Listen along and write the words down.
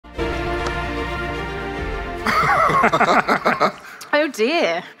Oh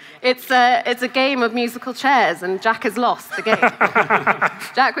dear. It's a game of musical chairs, and Jack has lost the game.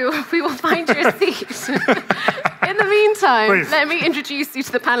 Jack, we will find you a seat. In the meantime, Please. let me introduce you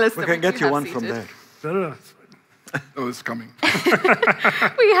to the panelists. We that can get do you have one from seated. there. No. Oh, it's coming.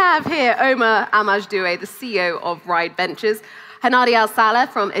 We have here Omar Amajdoue, the CEO of Ride Ventures, Hanadi Al-Saleh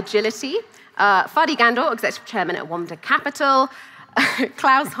from Agility, Fadi Gandor, Executive Chairman at Wanda Capital,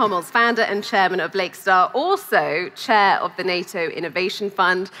 Klaus Hommels, founder and chairman of Lakestar, also chair of the NATO Innovation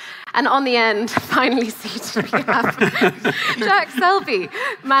Fund. And on the end, finally seated, we have Jack Selby,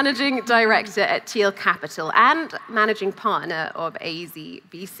 managing director at Teal Capital and managing partner of AZ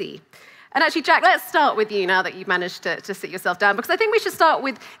VC. And actually, Jack, let's start with you now that you've managed to sit yourself down, because I think we should start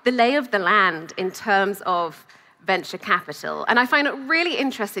with the lay of the land in terms of venture capital. And I find it really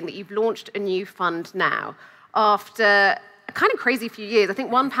interesting that you've launched a new fund now after a kind of crazy few years. I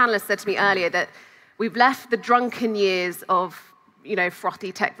think one panelist said to me earlier that we've left the drunken years of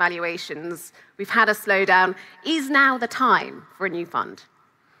frothy tech valuations. We've had a slowdown. Is now the time for a new fund?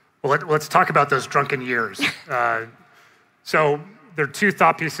 Well, let's talk about those drunken years. So there are two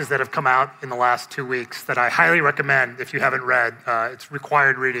thought pieces that have come out in the last 2 weeks that I highly recommend if you haven't read. It's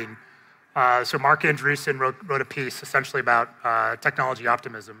required reading. So Mark Andreessen wrote a piece essentially about technology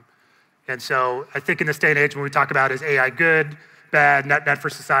optimism. And so I think in this day and age, when we talk about is AI good, bad, net for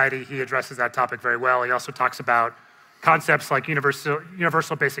society, he addresses that topic very well. He also talks about concepts like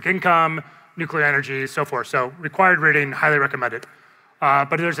universal basic income, nuclear energy, so forth. So required reading, highly recommend it.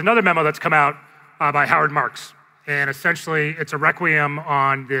 But there's another memo that's come out by Howard Marks. And essentially, it's a requiem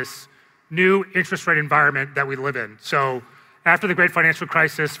on this new interest rate environment that we live in. So after the great financial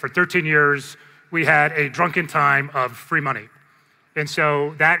crisis, for 13 years, we had a drunken time of free money. And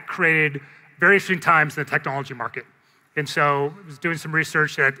so that created very interesting times in the technology market. And so I was doing some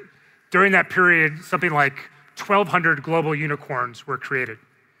research that during that period, something like 1,200 global unicorns were created.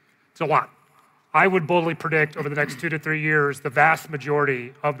 It's a lot. I would boldly predict over the next 2 to 3 years, the vast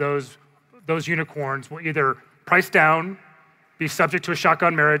majority of those unicorns will either price down, be subject to a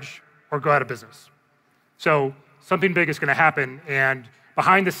shotgun marriage, or go out of business. So something big is going to happen. And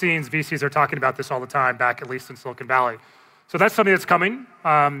behind the scenes, VCs are talking about this all the time, back at least in Silicon Valley. So that's something that's coming.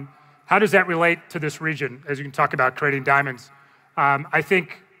 How does that relate to this region, as you can talk about creating diamonds? I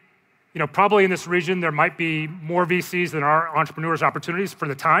think, probably in this region, there might be more VCs than are entrepreneurs opportunities for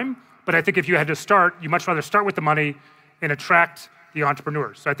the time. But I think if you had to start, you much rather start with the money and attract the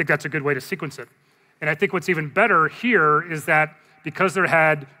entrepreneurs. So I think that's a good way to sequence it. And I think what's even better here is that because there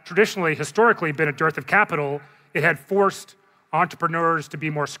had traditionally, historically, been a dearth of capital, it had forced entrepreneurs to be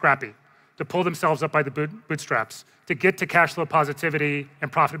more scrappy, to pull themselves up by the bootstraps, to get to cash flow positivity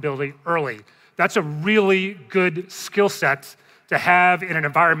and profitability early. That's a really good skill set to have in an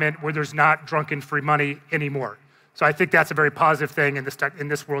environment where there's not drunken free money anymore. So I think that's a very positive thing in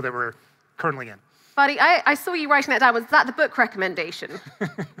this world that we're currently in. Buddy, I saw you writing that down. Was that the book recommendation?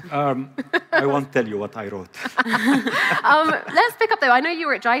 I won't tell you what I wrote. Let's pick up, though. I know you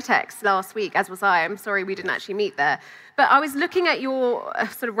were at GITEX last week, as was I. I'm sorry we didn't actually meet there. But I was looking at your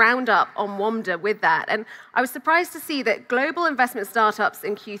sort of roundup on WAMDA with that, and I was surprised to see that global investment startups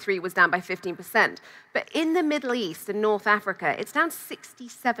in Q3 was down by 15%. But in the Middle East and North Africa, it's down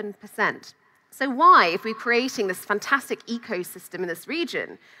 67%. So why, if we're creating this fantastic ecosystem in this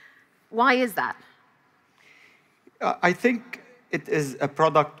region, why is that? I think it is a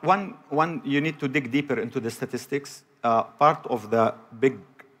product. One, you need to dig deeper into the statistics. Part of the big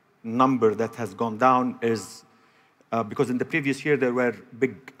number that has gone down is because in the previous year there were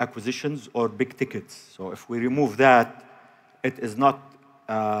big acquisitions or big tickets. So if we remove that, it is not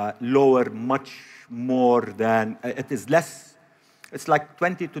lower much more than, it is less. It's like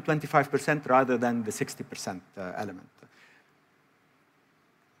 20 to 25% rather than the 60% element.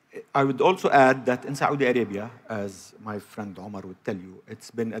 I would also add that in Saudi Arabia, as my friend Omar would tell you, it's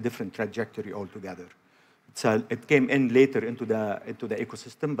been a different trajectory altogether. It came in later into the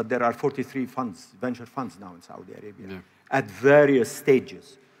ecosystem, but there are 43 funds, venture funds now in Saudi Arabia at various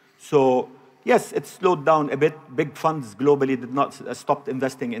stages. So yes, it slowed down a bit. Big funds globally did not stop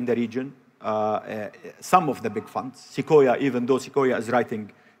investing in the region. Some of the big funds, Sequoia, even though Sequoia is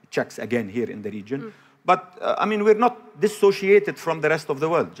writing checks again here in the region. But I mean, we're not dissociated from the rest of the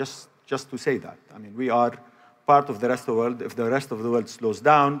world, just to say that. I mean, we are part of the rest of the world. If the rest of the world slows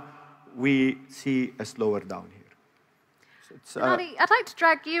down, we see a slower down here. So Hanadi, I'd like to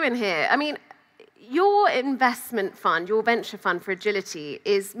drag you in here. I mean, your investment fund, your venture fund for Agility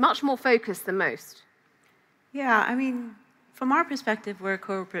is much more focused than most. Yeah, I mean, from our perspective, we're a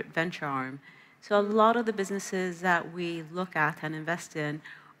corporate venture arm. So a lot of the businesses that we look at and invest in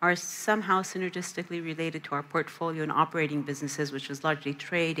are somehow synergistically related to our portfolio and operating businesses, which is largely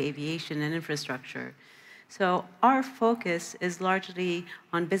trade, aviation, and infrastructure. So our focus is largely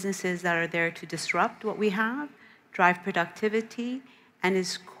on businesses that are there to disrupt what we have, drive productivity, and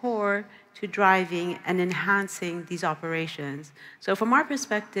is core to driving and enhancing these operations. So from our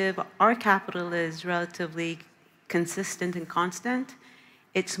perspective, our capital is relatively consistent and constant.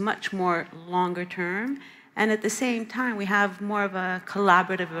 It's much more longer term. And at the same time, we have more of a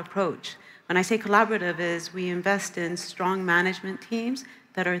collaborative approach. When I say collaborative is we invest in strong management teams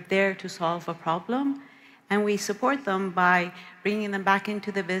that are there to solve a problem. And we support them by bringing them back into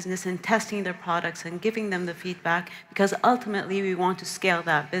the business and testing their products and giving them the feedback, because ultimately we want to scale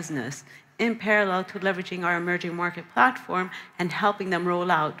that business in parallel to leveraging our emerging market platform and helping them roll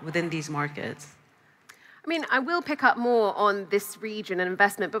out within these markets. I mean, I will pick up more on this region and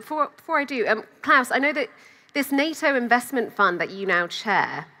investment, but before I do, Klaus, I know that this NATO investment fund that you now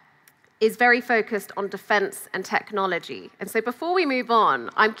chair is very focused on defense and technology. And so before we move on,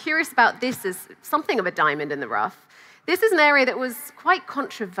 I'm curious about this as something of a diamond in the rough. This is an area that was quite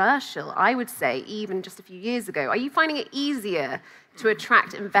controversial, I would say, even just a few years ago. Are you finding it easier to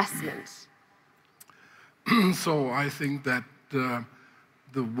attract investment? So I think that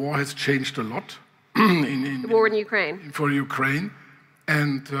the war has changed a lot. The war in Ukraine. For Ukraine.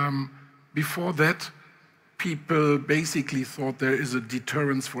 And before that, people basically thought there is a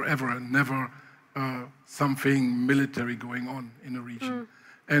deterrence forever and never something military going on in a region.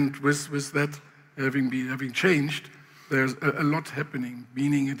 And with that having changed, there's a lot happening,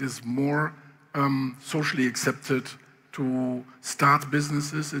 meaning it is more socially accepted to start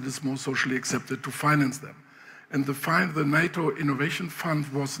businesses, it is more socially accepted to finance them. And the NATO Innovation Fund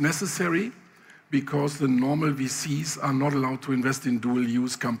was necessary because the normal VCs are not allowed to invest in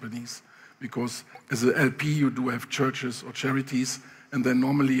dual-use companies, because as an LP you do have churches or charities, and then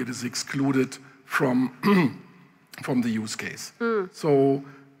normally it is excluded from the use case. So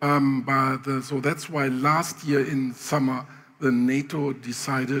that's why last year in summer the NATO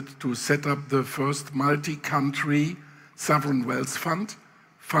decided to set up the first multi-country sovereign wealth fund,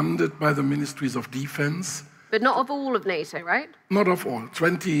 funded by the Ministries of Defense. But not of all of NATO, right? Not of all.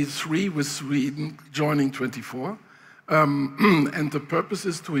 23 with Sweden joining 24. And the purpose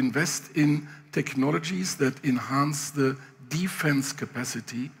is to invest in technologies that enhance the defense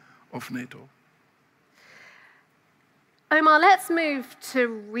capacity of NATO. Omar, let's move to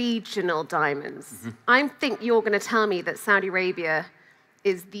regional diamonds. I think you're going to tell me that Saudi Arabia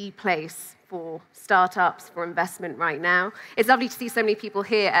is the place for startups, for investment right now. It's lovely to see so many people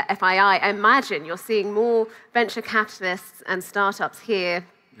here at FII. I imagine you're seeing more venture capitalists and startups here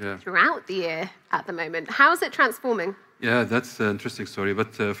throughout the year at the moment. How is it transforming? Yeah, that's an interesting story.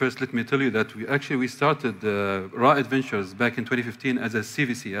 But first, let me tell you that we started Raid Ventures back in 2015 as a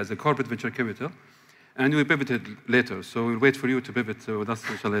CVC, as a corporate venture capital. And we pivoted later, so we'll wait for you to pivot with us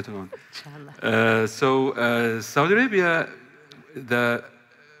later on. Inshallah. Saudi Arabia,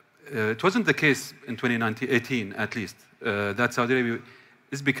 it wasn't the case in 2018 at least, that Saudi Arabia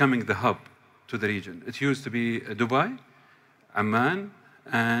is becoming the hub to the region. It used to be Dubai, Amman,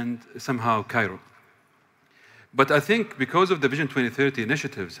 and somehow Cairo. But I think because of the Vision 2030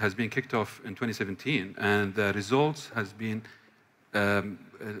 initiatives has been kicked off in 2017, and the results has been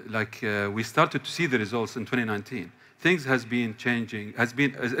we started to see the results in 2019. Things has been changing,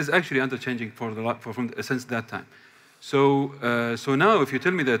 is actually under changing since that time. So now, if you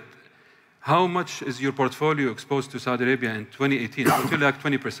tell me that how much is your portfolio exposed to Saudi Arabia in 2018, it will tell you like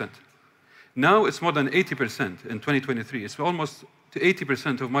 20%. Now it's more than 80% in 2023. It's almost to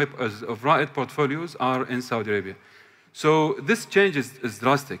 80% of Raid portfolios are in Saudi Arabia. So this change is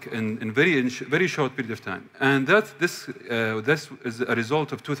drastic in very short period of time. And this is a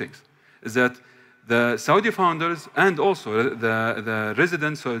result of two things. Is that the Saudi founders and also the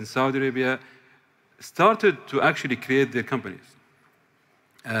residents in Saudi Arabia started to actually create their companies.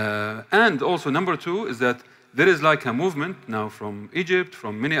 And also number two is that there is like a movement now from Egypt,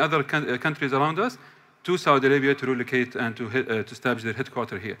 from many other countries around us, to Saudi Arabia to relocate and to establish their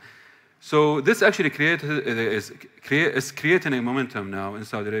headquarters here. So this actually is creating a momentum now in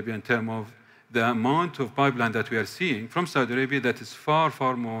Saudi Arabia in terms of the amount of pipeline that we are seeing from Saudi Arabia that is far,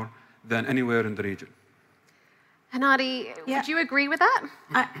 far more than anywhere in the region. Hanadi, would you agree with that?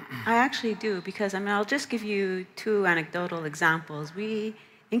 I actually do, because I'll just give you two anecdotal examples. We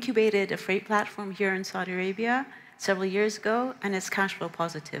incubated a freight platform here in Saudi Arabia several years ago, and it's cash flow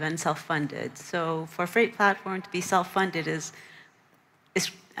positive and self-funded. So for a freight platform to be self-funded is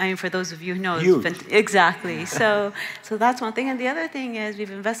I mean, for those of you who know, Huge. Exactly. So that's one thing. And the other thing is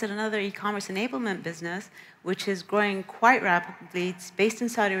we've invested in another e-commerce enablement business, which is growing quite rapidly. It's based in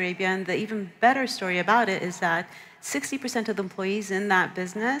Saudi Arabia, and the even better story about it is that 60% of the employees in that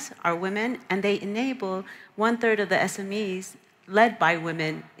business are women, and they enable 1/3 of the SMEs led by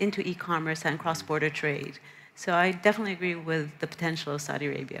women into e-commerce and cross-border trade. So I definitely agree with the potential of Saudi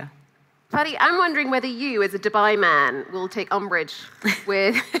Arabia. Fadi, I'm wondering whether you, as a Dubai man, will take umbrage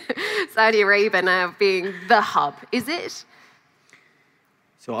with Saudi Arabia now being the hub. Is it?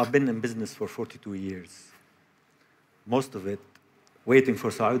 So I've been in business for 42 years. Most of it waiting for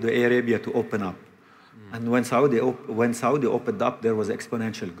Saudi Arabia to open up. And when Saudi opened up, there was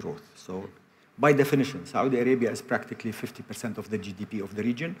exponential growth. So by definition, Saudi Arabia is practically 50% of the GDP of the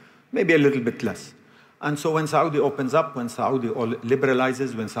region, maybe a little bit less. And so when Saudi opens up, when Saudi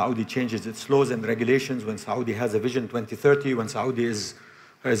liberalizes, when Saudi changes its laws and regulations, when Saudi has a vision 2030, when Saudi is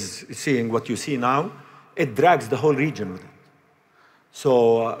seeing what you see now, it drags the whole region with it. So,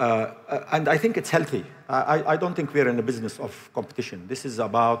 and I think it's healthy. I don't think we're in the business of competition. This is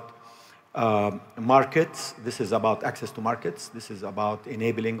about markets. This is about access to markets. This is about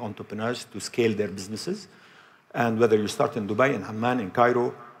enabling entrepreneurs to scale their businesses. And whether you start in Dubai, in Amman, in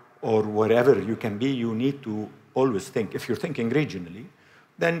Cairo, or wherever you can be, you need to always think, if you're thinking regionally,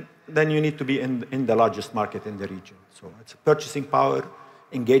 then you need to be in the largest market in the region. So it's purchasing power,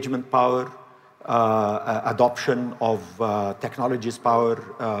 engagement power, adoption of technologies power,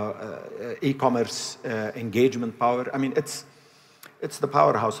 e-commerce engagement power. I mean, it's the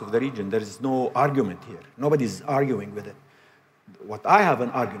powerhouse of the region. There is no argument here. Nobody's arguing with it. What I have an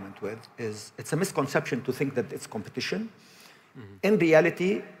argument with is it's a misconception to think that it's competition. In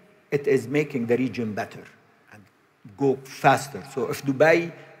reality, it is making the region better and go faster. So if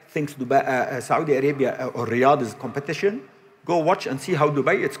Dubai thinks Saudi Arabia or Riyadh is competition, go watch and see how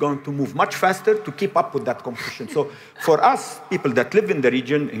Dubai is going to move much faster to keep up with that competition. So for us, people that live in the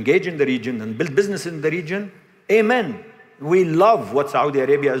region, engage in the region, and build business in the region, amen. We love what Saudi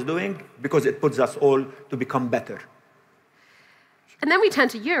Arabia is doing because it puts us all to become better. And then we turn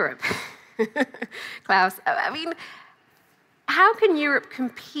to Europe. Klaus, I mean, how can Europe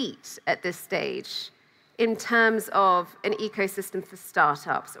compete at this stage in terms of an ecosystem for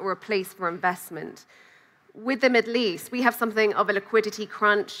startups or a place for investment? With the Middle East, we have something of a liquidity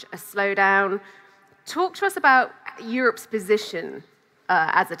crunch, a slowdown. Talk to us about Europe's position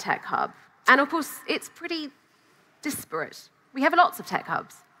as a tech hub. And of course, it's pretty disparate. We have lots of tech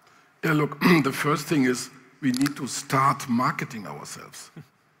hubs. Yeah, look, the first thing is we need to start marketing ourselves.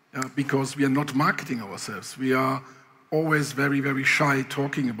 Because we are not marketing ourselves. We are always very, very shy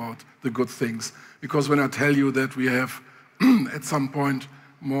talking about the good things. Because when I tell you that we have, at some point,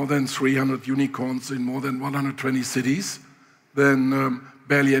 more than 300 unicorns in more than 120 cities, then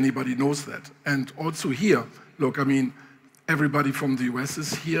barely anybody knows that. And also here, look, I mean, everybody from the US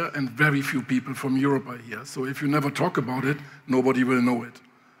is here and very few people from Europe are here. So if you never talk about it, nobody will know it.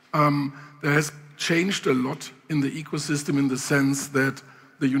 There has changed a lot in the ecosystem in the sense that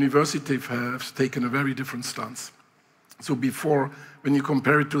the university has taken a very different stance. So before, when you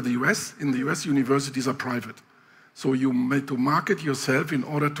compare it to the US, in the US, universities are private. So you need to market yourself in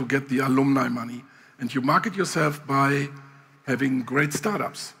order to get the alumni money. And you market yourself by having great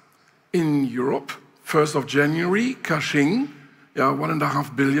startups. In Europe, 1st of January, Kashing,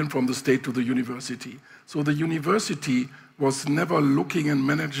 1.5 billion from the state to the university. So the university was never looking and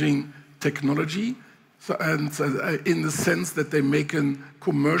managing technology, and in the sense that they make a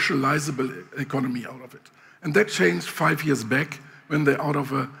commercializable economy out of it. And that changed 5 years back when they, out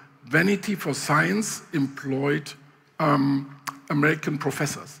of a vanity for science, employed American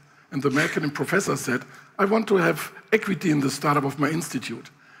professors. And the American professor said, I want to have equity in the startup of my institute.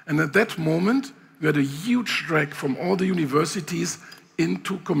 And at that moment, we had a huge drag from all the universities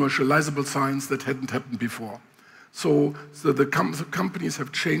into commercializable science that hadn't happened before. So the companies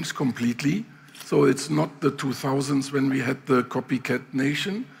have changed completely. So it's not the 2000s when we had the copycat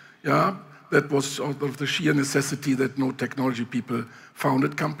nation. That was out of the sheer necessity that no technology people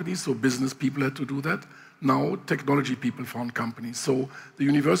founded companies, so business people had to do that. Now technology people found companies. So the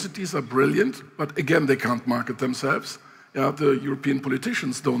universities are brilliant, but again, they can't market themselves. The European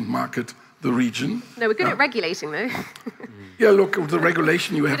politicians don't market the region. No, we're good at regulating, though. Yeah, look, the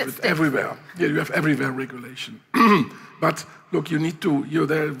regulation, you have it everywhere. Yeah, you have everywhere regulation. But look, you need to,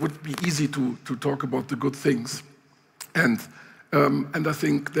 there would be easy to talk about the good things. And I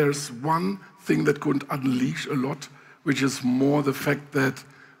think there's one thing that could unleash a lot, which is more the fact that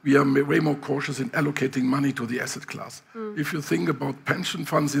we are way more cautious in allocating money to the asset class. If you think about pension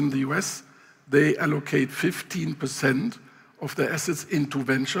funds in the US, they allocate 15% of their assets into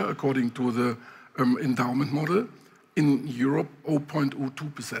venture, according to the endowment model. In Europe,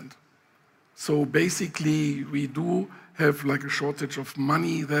 0.02%. So basically, we do have like a shortage of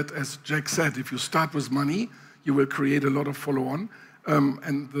money that, as Jack said, if you start with money, you will create a lot of follow-on.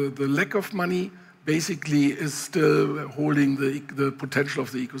 And the lack of money basically is still holding the potential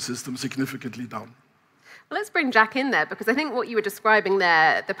of the ecosystem significantly down. Well, let's bring Jack in there, because I think what you were describing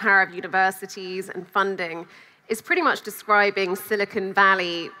there, the power of universities and funding, is pretty much describing Silicon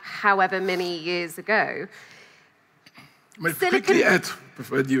Valley however many years ago. Quickly add,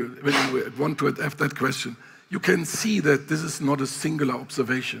 when you want to add that question, you can see that this is not a singular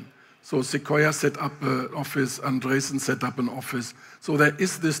observation. So Sequoia set up an office, Andreessen set up an office. So there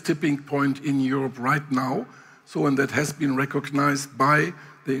is this tipping point in Europe right now. So, and that has been recognized by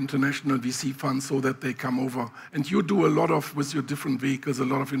the international VC funds so that they come over. And you do a lot of, with your different vehicles, a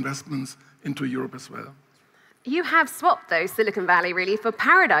lot of investments into Europe as well. You have swapped, though, Silicon Valley, really, for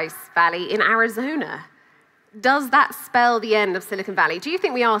Paradise Valley in Arizona. Does that spell the end of Silicon Valley? Do you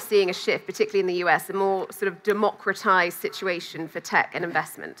think we are seeing a shift, particularly in the US, a more sort of democratized situation for tech and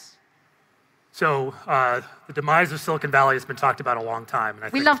investment? So the demise of Silicon Valley has been talked about a long time.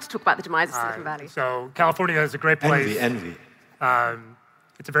 And we love to talk about the demise of Silicon Valley. So California is a great place. Envy.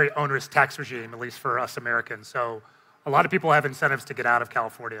 It's a very onerous tax regime, at least for us Americans. So a lot of people have incentives to get out of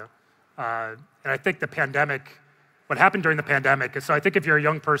California. And I think the pandemic, what happened during the pandemic is, so I think if you're a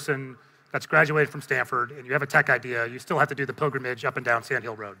young person that's graduated from Stanford and you have a tech idea, you still have to do the pilgrimage up and down Sand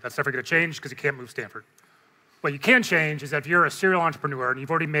Hill Road. That's never going to change because you can't move Stanford. What you can change is that if you're a serial entrepreneur and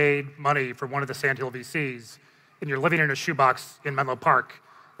you've already made money for one of the Sand Hill VCs and you're living in a shoebox in Menlo Park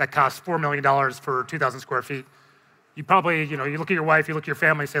that costs $4 million for 2,000 square feet, you probably, you look at your wife, you look at your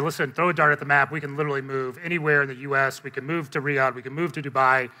family and say, listen, throw a dart at the map. We can literally move anywhere in the US. We can move to Riyadh. We can move to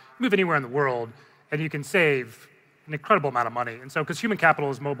Dubai, move anywhere in the world, and you can save an incredible amount of money. And so, because human capital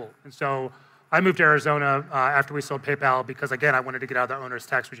is mobile. And so I moved to Arizona after we sold PayPal because, again, I wanted to get out of the onerous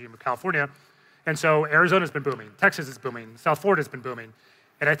tax regime of California. And so Arizona's been booming. Texas is booming. South Florida's been booming.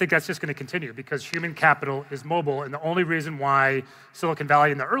 And I think that's just going to continue because human capital is mobile. And the only reason why Silicon Valley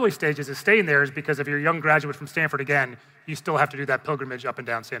in the early stages is staying there is because if you're a young graduate from Stanford, again, you still have to do that pilgrimage up and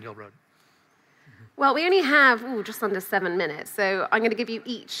down Sand Hill Road. Well, we only have just under 7 minutes. So I'm going to give you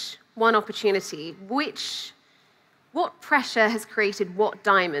each one opportunity. What pressure has created what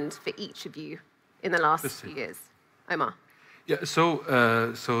diamond for each of you in the last few years? Omar. Yeah, so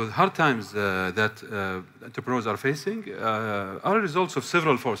hard times that entrepreneurs are facing are results of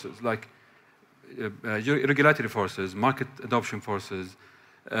several forces, like regulatory forces, market adoption forces,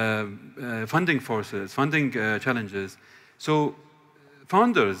 funding forces, funding challenges. So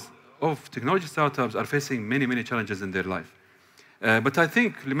founders of technology startups are facing many, many challenges in their life. But I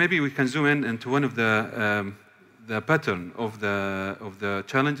think maybe we can zoom in into one of the pattern of the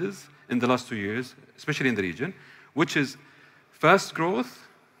challenges in the last 2 years, especially in the region, which is fast growth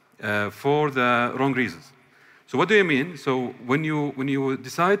for the wrong reasons. So what do you mean? So when you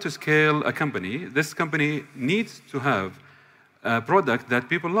decide to scale a company, this company needs to have a product that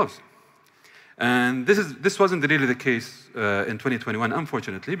people love. And this wasn't really the case in 2021,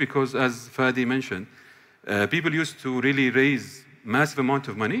 unfortunately, because as Fadi mentioned, people used to really raise massive amount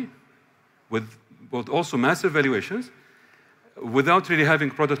of money with also massive valuations, without really having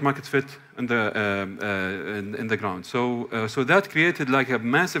product market fit in the ground. So that created like a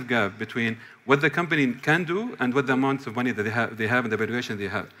massive gap between what the company can do and what the amount of money that they have and the valuation they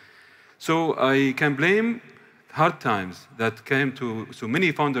have. So I can blame hard times that came to so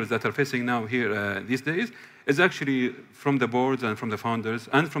many founders that are facing now here these days is actually from the boards and from the founders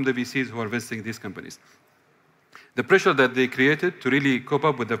and from the VCs who are visiting these companies. The pressure that they created to really cope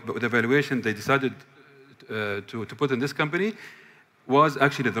up with the valuation they decided to put in this company was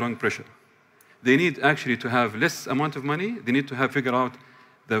actually the wrong pressure. They need actually to have less amount of money. They need to have figure out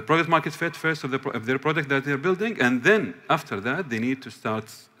the product market fit first of their product that they're building, and then after that they need to start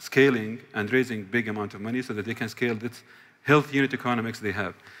scaling and raising big amount of money so that they can scale this health unit economics they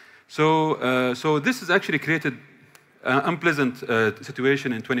have. So this has actually created an unpleasant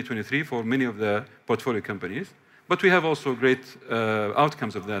situation in 2023 for many of the portfolio companies. But we have also great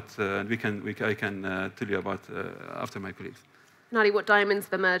outcomes of that, and I can tell you about after my colleagues. Nadi, what diamonds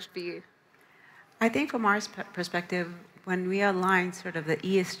have emerged for you? I think from our perspective, when we align sort of the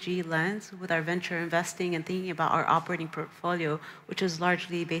ESG lens with our venture investing and thinking about our operating portfolio, which is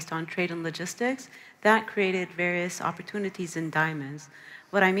largely based on trade and logistics, that created various opportunities in diamonds.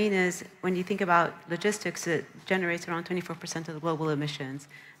 What I mean is, when you think about logistics, it generates around 24% of the global emissions.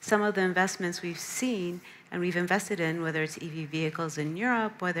 Some of the investments we've seen and we've invested in, whether it's EV vehicles in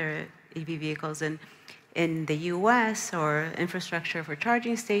Europe, whether EV vehicles in in the US or infrastructure for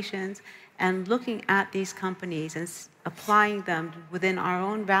charging stations, and looking at these companies and applying them within our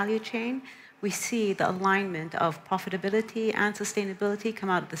own value chain, we see the alignment of profitability and sustainability come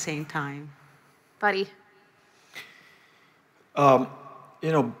out at the same time. Buddy.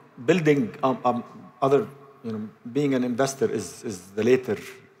 You know, building being an investor is the later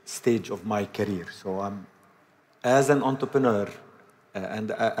stage of my career. So as an entrepreneur,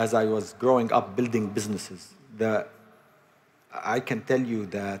 and as I was growing up building businesses, I can tell you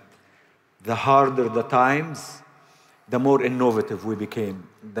that the harder the times, the more innovative we became,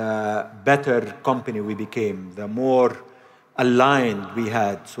 the better company we became, the more aligned we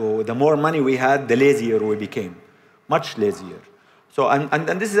had. So the more money we had, the lazier we became, much lazier. So, and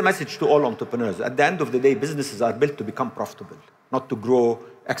this is a message to all entrepreneurs. At the end of the day, businesses are built to become profitable, not to grow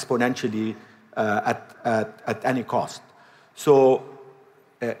exponentially at any cost. So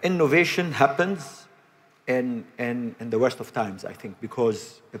innovation happens in the worst of times, I think,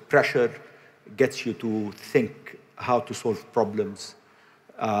 because the pressure gets you to think how to solve problems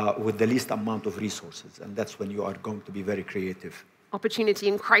with the least amount of resources. And that's when you are going to be very creative. Opportunity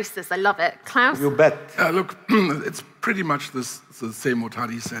in crisis. I love it. Klaus? You bet. Look, it's pretty much the same what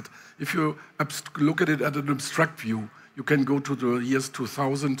Hadi said. If you look at it at an abstract view, you can go to the years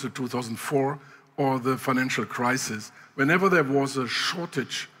 2000 to 2004 or the financial crisis. Whenever there was a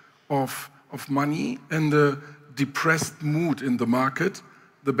shortage of money and a depressed mood in the market,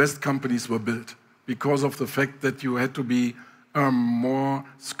 the best companies were built because of the fact that you had to be more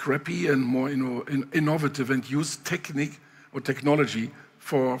scrappy and more innovative and use technique or technology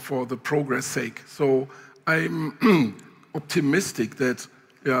for the progress sake. So I'm optimistic that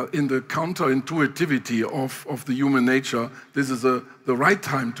in the counterintuitivity of the human nature, this is the right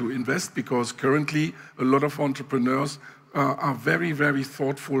time to invest, because currently a lot of entrepreneurs are very, very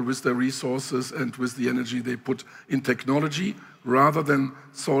thoughtful with their resources and with the energy they put in technology rather than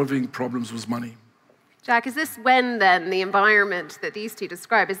solving problems with money. Jack, is this when then the environment that these two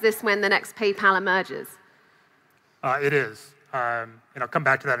describe, is this when the next PayPal emerges? It is. And I'll come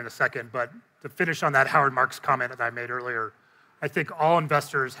back to that in a second. But to finish on that Howard Marks comment that I made earlier, I think all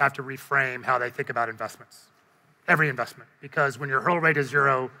investors have to reframe how they think about investments. Every investment. Because when your hurdle rate is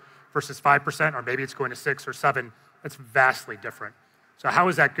 0 versus 5%, or maybe it's going to 6 or 7, that's vastly different. So how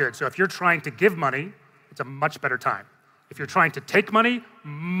is that good? So if you're trying to give money, it's a much better time. If you're trying to take money,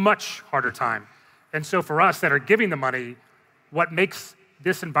 much harder time. And so for us that are giving the money, what makes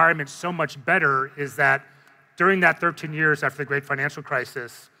this environment so much better is that during that 13 years after the great financial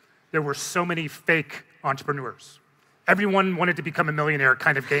crisis, there were so many fake entrepreneurs. Everyone wanted to become a millionaire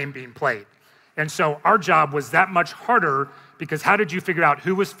kind of game being played. And so our job was that much harder, because how did you figure out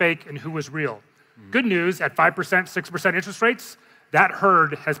who was fake and who was real? Good news, at 5%, 6% interest rates, that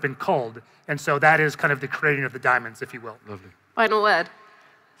herd has been culled. And so that is kind of the creating of the diamonds, if you will. Lovely. Final word.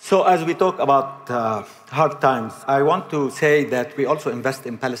 So as we talk about hard times, I want to say that we also invest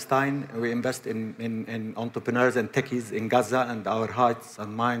in Palestine. We invest in entrepreneurs and techies in Gaza, and our hearts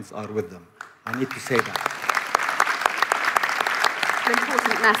and minds are with them. I need to say that. An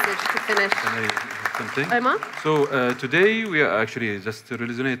important message to finish. Something? Omar? So today we are actually, just to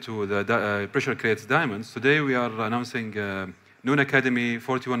resonate to the pressure creates diamonds, today we are announcing Noon Academy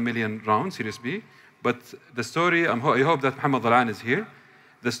 41 million round, Series B. But the story, I hope that Mohammed Dalan is here.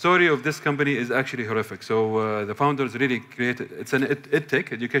 The story of this company is actually horrific. So the founders really created, it's an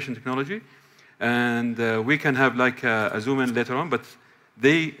EdTech, education technology. And we can have like a zoom in later on, but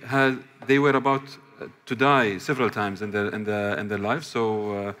they were about to die several times in their lives.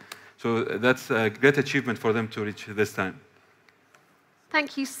 So that's a great achievement for them to reach this time.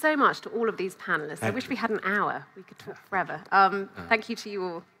 Thank you so much to all of these panelists. I wish we had an hour. We could talk forever. Thank you to you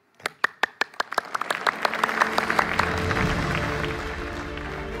all.